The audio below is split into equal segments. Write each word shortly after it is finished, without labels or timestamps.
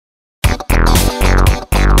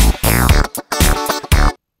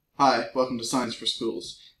Hi, welcome to Science for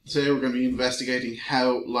Schools. Today we're going to be investigating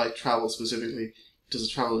how light travels specifically. Does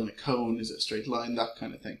it travel in a cone? Is it a straight line? That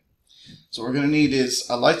kind of thing. So what we're going to need is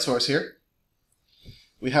a light source here.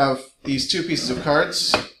 We have these two pieces of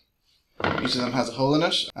cards. Each of them has a hole in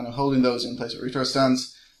it, and I'm holding those in place where retard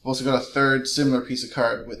stands. I've also got a third similar piece of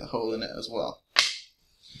card with a hole in it as well.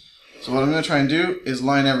 So what I'm going to try and do is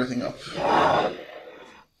line everything up.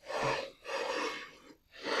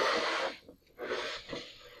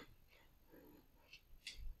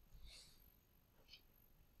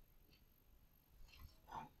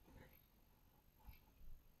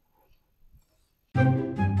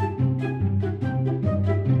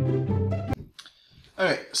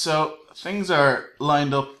 Okay, so things are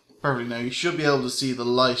lined up perfectly now. You should be able to see the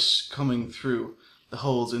light coming through the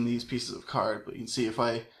holes in these pieces of card, but you can see if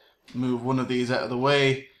I move one of these out of the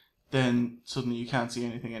way, then suddenly you can't see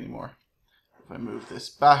anything anymore. If I move this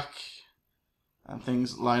back, and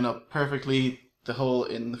things line up perfectly, the hole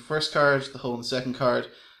in the first card, the hole in the second card,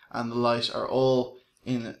 and the light are all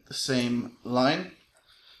in the same line.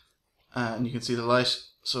 And you can see the light.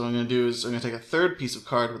 So what I'm going to do is I'm going to take a third piece of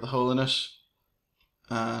card with a hole in it,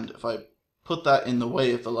 and if I put that in the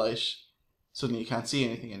way of the light, suddenly you can't see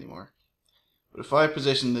anything anymore. But if I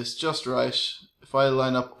position this just right, if I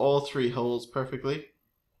line up all three holes perfectly,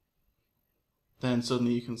 then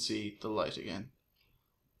suddenly you can see the light again.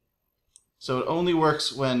 So it only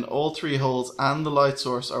works when all three holes and the light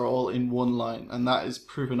source are all in one line, and that is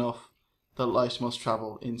proof enough that light must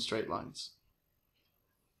travel in straight lines.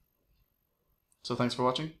 So thanks for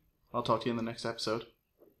watching. I'll talk to you in the next episode.